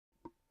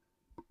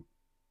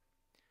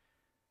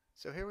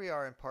So here we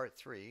are in part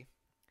 3,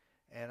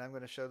 and I'm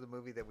going to show the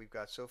movie that we've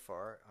got so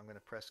far. I'm going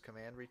to press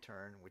Command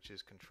Return, which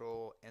is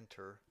Control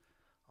Enter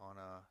on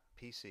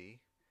a PC,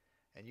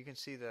 and you can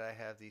see that I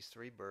have these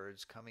three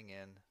birds coming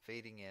in,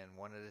 fading in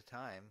one at a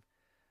time,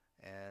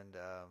 and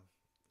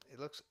it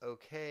looks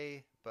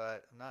okay,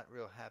 but I'm not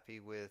real happy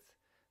with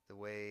the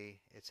way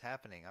it's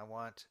happening. I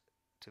want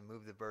to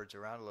move the birds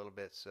around a little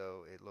bit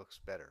so it looks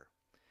better.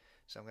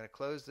 So I'm going to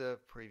close the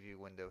preview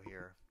window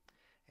here.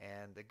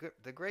 And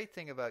the great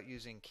thing about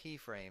using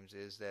keyframes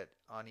is that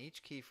on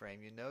each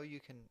keyframe, you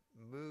can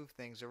move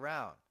things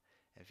around.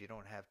 And if you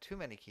don't have too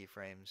many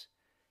keyframes,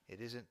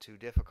 it isn't too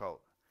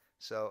difficult.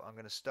 So I'm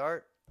going to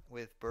start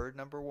with bird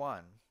number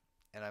 1,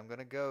 and I'm going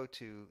to go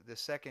to the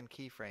second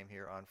keyframe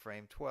here on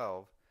frame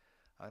 12.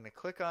 I'm going to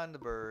click on the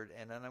bird,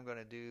 and then I'm going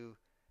to do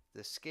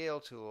the scale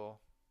tool,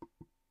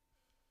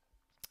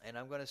 and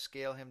I'm going to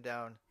scale him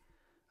down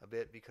a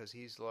bit because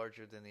he's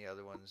larger than the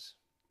other ones,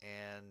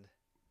 and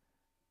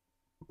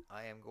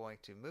I am going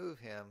to move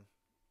him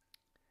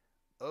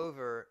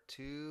over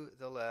to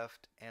the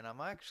left, and I'm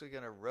actually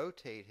going to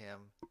rotate him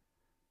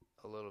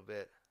a little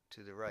bit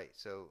to the right.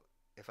 So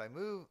if I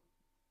move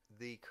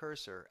the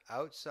cursor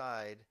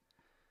outside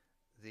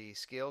the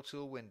scale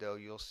tool window,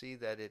 you'll see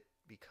that it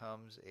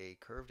becomes a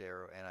curved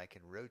arrow and I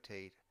can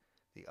rotate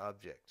the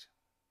object.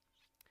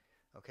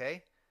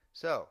 Okay,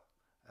 so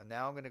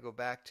now I'm going to go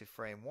back to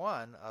frame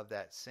 1 of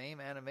that same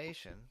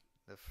animation,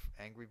 the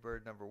Angry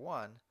Bird number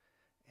 1,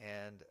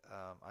 and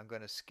I'm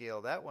going to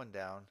scale that one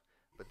down,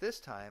 but this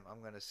time I'm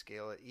going to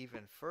scale it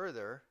even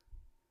further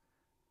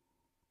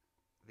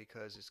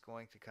because it's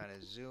going to kind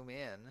of zoom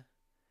in,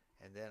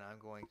 and then I'm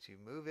going to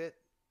move it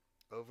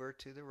over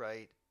to the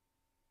right.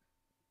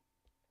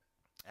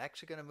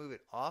 Actually going to move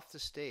it off the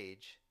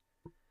stage,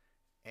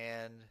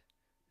 and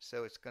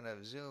so it's going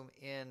to zoom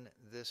in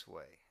this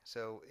way.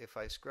 So if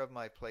I scrub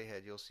my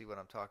playhead, you'll see what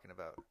I'm talking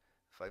about.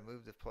 If I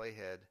move the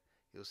playhead,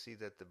 you'll see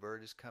that the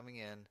bird is coming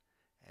in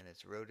and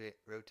it's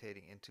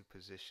rotating into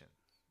position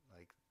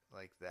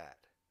like that.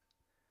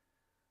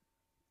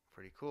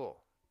 Pretty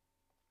cool.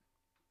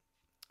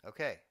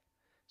 Okay,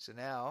 so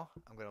now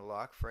I'm going to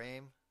lock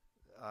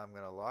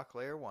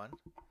layer 1,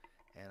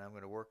 and I'm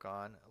going to work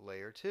on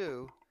layer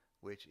 2,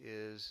 which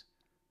is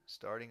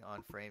starting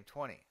on frame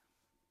 20.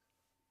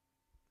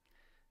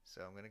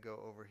 So I'm going to go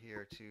over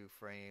here to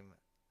frame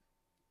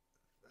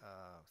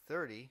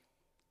 30,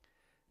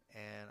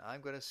 and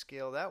I'm going to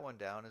scale that one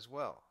down as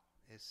well.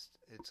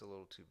 It's a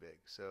little too big.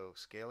 So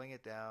scaling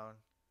it down,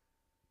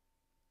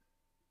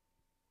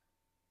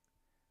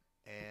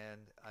 and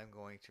I'm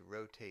going to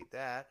rotate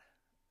that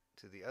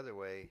to the other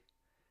way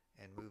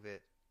and move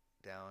it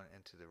down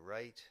and to the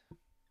right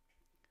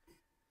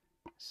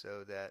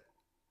so that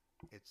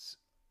it's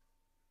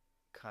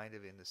kind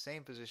of in the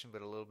same position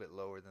but a little bit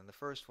lower than the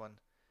first one.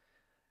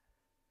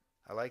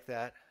 I like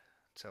that.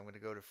 So I'm going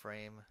to go to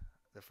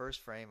the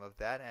first frame of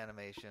that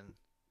animation,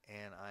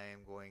 and I am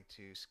going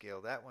to scale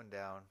that one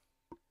down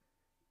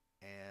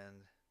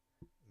and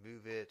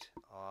move it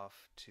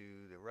off to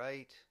the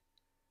right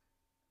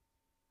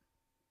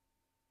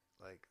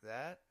like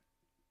that,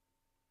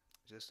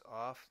 just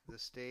off the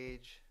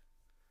stage,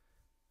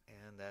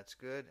 and that's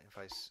good. If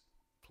I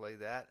play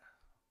that,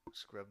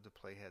 scrub the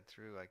playhead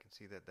through, I can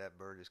see that that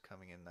bird is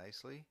coming in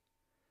nicely.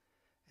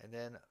 And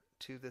then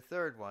to the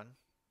third one,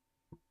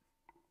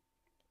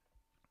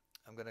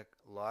 I'm going to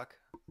lock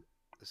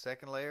the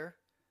second layer,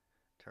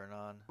 turn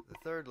on the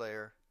third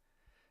layer,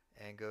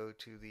 and go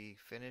to the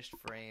finished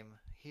frame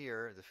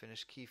here, the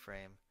finished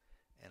keyframe,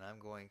 and I'm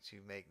going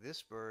to make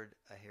this bird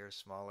a hair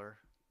smaller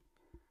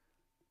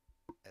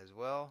as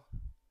well,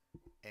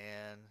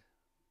 and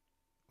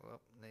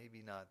well,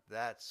 maybe not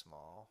that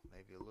small,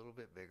 maybe a little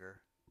bit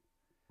bigger,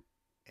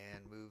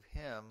 and move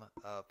him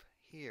up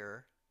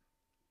here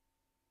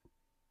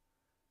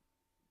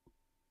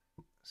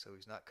so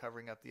he's not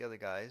covering up the other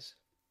guys,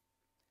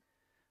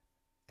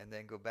 and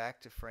then go back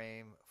to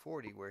frame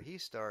 40 where he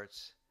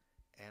starts,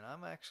 and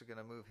I'm actually going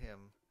to move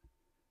him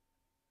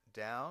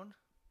down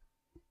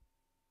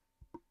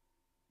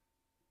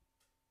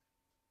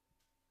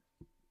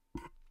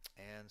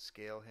and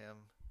scale him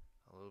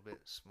a little bit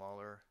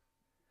smaller.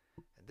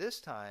 And this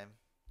time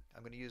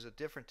I'm going to use a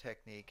different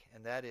technique,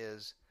 and that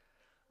is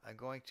I'm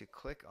going to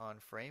click on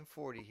frame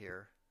 40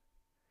 here,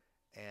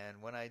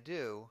 and when I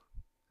do,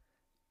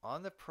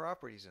 on the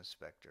properties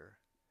inspector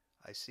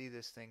I see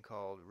this thing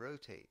called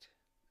rotate,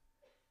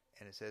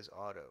 and it says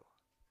auto.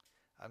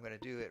 I'm going to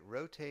do it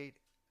rotate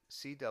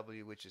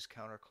CW, which is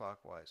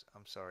counterclockwise.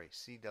 I'm sorry,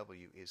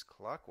 CW is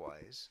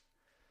clockwise,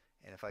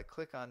 and if I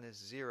click on this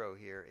 0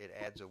 here, it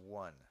adds a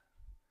 1.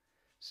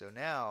 So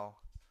now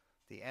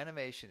the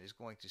animation is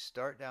going to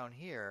start down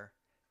here,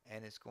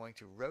 and it's going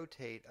to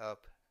rotate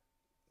up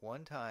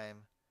one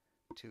time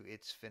to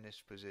its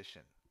finished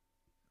position.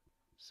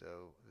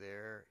 So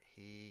there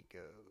he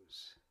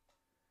goes.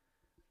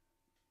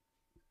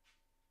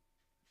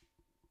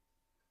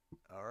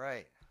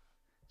 Alright,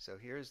 so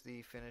here's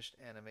the finished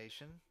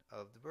animation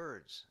of the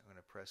birds. I'm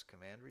going to press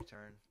Command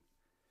Return.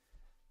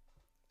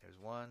 There's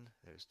 1,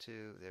 there's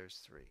 2,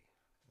 there's 3.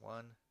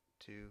 1,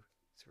 2,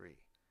 3.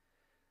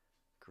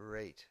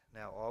 Great.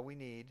 Now all we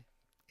need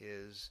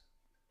is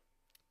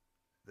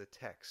the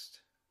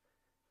text,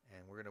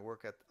 and we're going to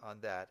work on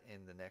that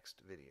in the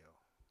next video.